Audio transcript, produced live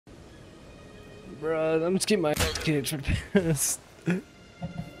Bruh, I'm just getting my kicked for the past.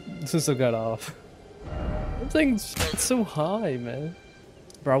 Since I got off. That thing's so high, man.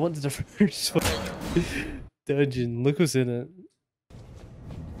 Bro, I went to the first dungeon. Look what's in it.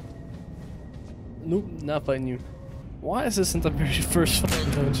 Nope, not fighting you. Why is this in the very first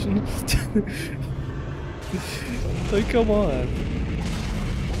dungeon? Like, come on.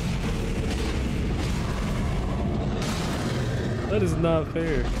 That is not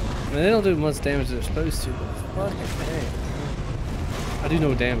fair. I mean, they don't do much damage as they're supposed to, but fucking hey. I do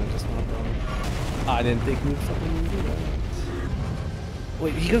no damage, that's not a problem. I didn't think he would fucking do that.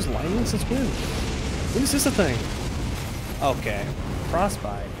 Wait, he goes lightning since when? When is this a thing? Okay.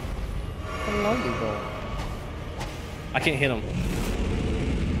 Frostbite. A lightning bolt. I can't hit him.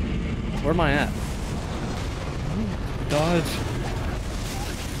 Where am I at? Dodge.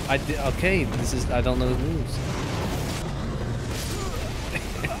 I did. Okay, this is. I don't know the moves.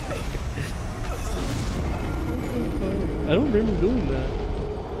 I don't remember doing that.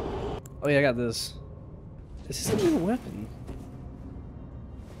 Oh yeah, I got this. Is this a new weapon?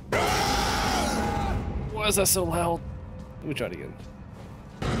 Why is that so loud? Let me try it again.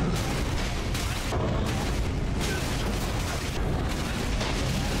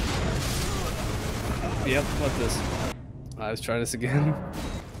 Yep, what's this? Let's try this again.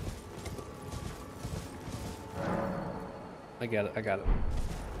 I got it, I got it.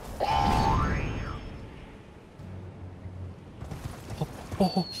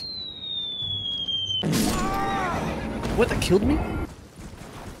 Oh. What, that killed me?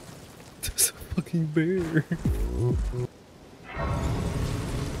 That's a fucking bear.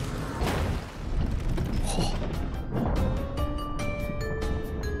 Oh.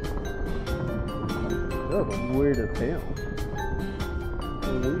 That was weird as hell.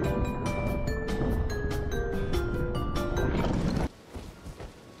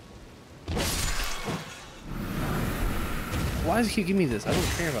 Why does he give me this? I don't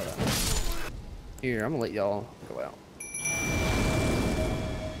care about that. Here, I'm gonna let y'all go out.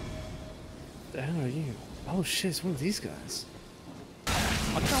 The hell are you? Oh shit, it's one of these guys.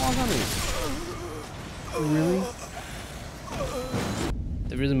 What the hell on me? Really?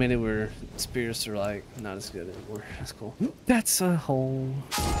 They really made it where spears are like not as good anymore. That's cool. That's a hole.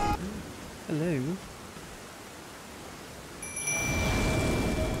 Hello.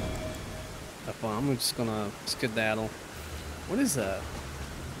 I'm just gonna skedaddle. What is that?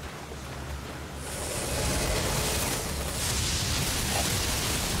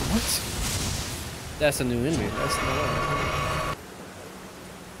 What? That's a new enemy. That's no way.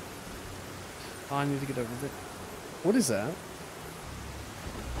 Oh, I need to get over there. What is that?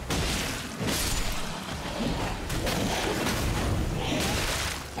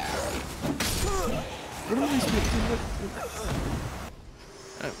 What am I supposed to do?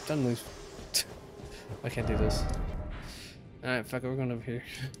 Alright, done move. I can't do this. Alright, fuck it, we're going over here.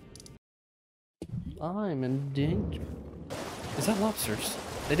 I'm in danger. Is that lobsters?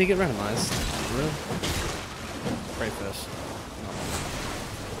 They did get randomized. Really? Crayfish. No.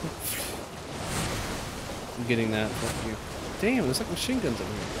 I'm getting that. Fuck you. Damn, there's like machine guns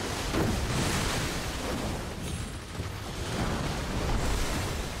over here.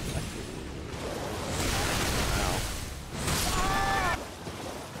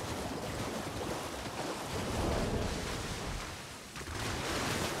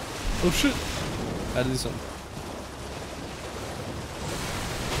 Oh shit! I had to do something.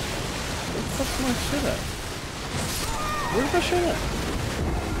 Where the fuck's my shit at? Where's my shit at?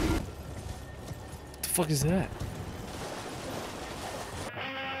 What the fuck is that?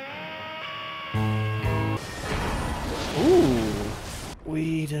 Ooh!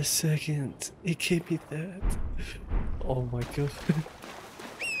 Wait a second. It gave me that. Oh my god.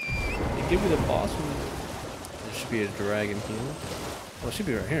 It gave me the boss one. There should be a dragon here. Well, it should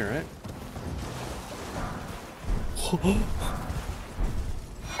be right here, right?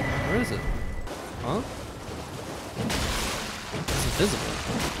 Where is it? Huh? It's invisible.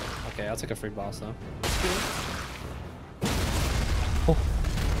 Okay, I'll take a free boss though. Oh.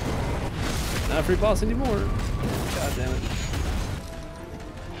 Not a free boss anymore. God damn it.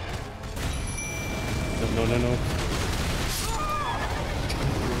 No, no, no.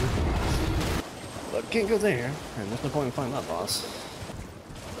 Look, can't go there. And there's no point in finding that boss.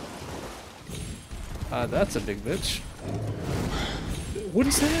 That's a big bitch. What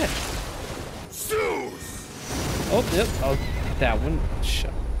is that? Oh, yep. Oh, that one.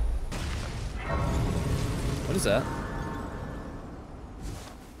 Shut. What is that?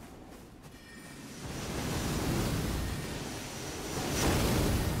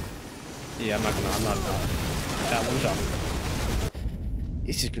 Yeah, I'm not. That one shot.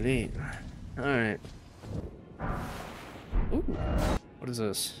 This is great. Alright. Ooh. What is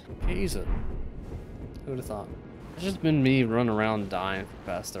this? Pizza. Who would have thought? It's just been me running around dying for the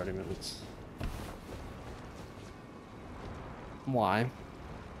past 30 minutes. Why?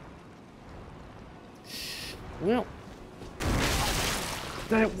 Well,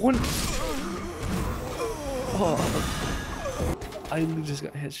 that one. Oh, I literally just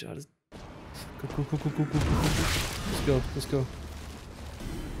got headshot. Go. Let's go.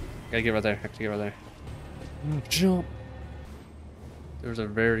 Gotta get right there. Have to get right there. Jump. There was a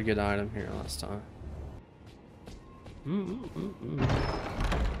very good item here last time.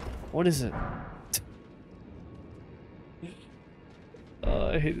 What is it? Oh,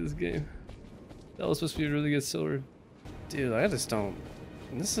 I hate this game. That was supposed to be a really good sword. Dude, I just don't...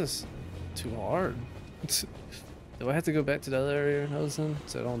 This is too hard. Do I have to go back to the other area I was in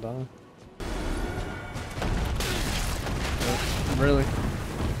so I don't die? Really?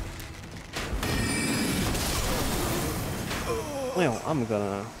 Well, I'm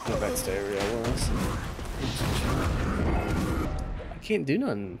gonna go back to the area I was. I can't do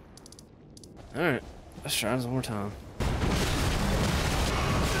nothing. Alright, let's try this one more time.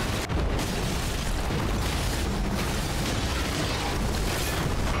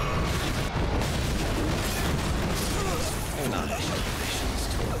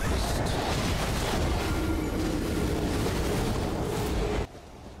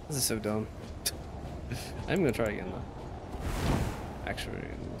 This is so dumb. I'm gonna try again though. Actually,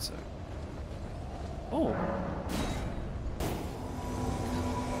 one sec. Oh.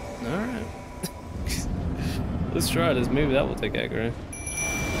 Alright. Let's try this. Maybe that will take aggro.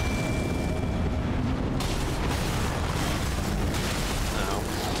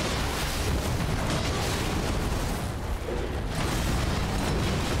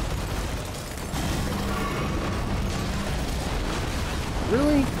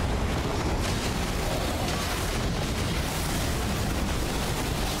 Really?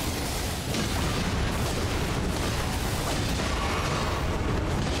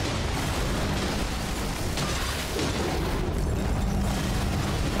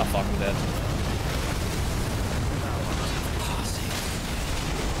 Oh fuck, I'm dead.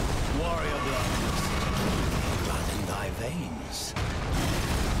 Warrior blood in thy veins.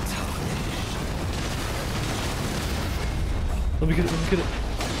 Let me get it,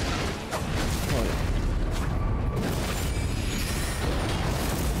 Oh,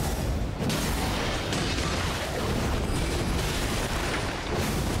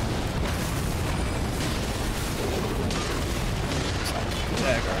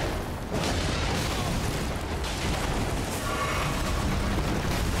 dagger.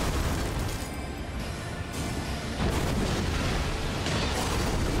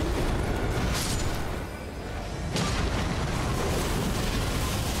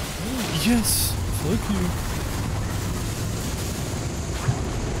 Yes! Fuck you.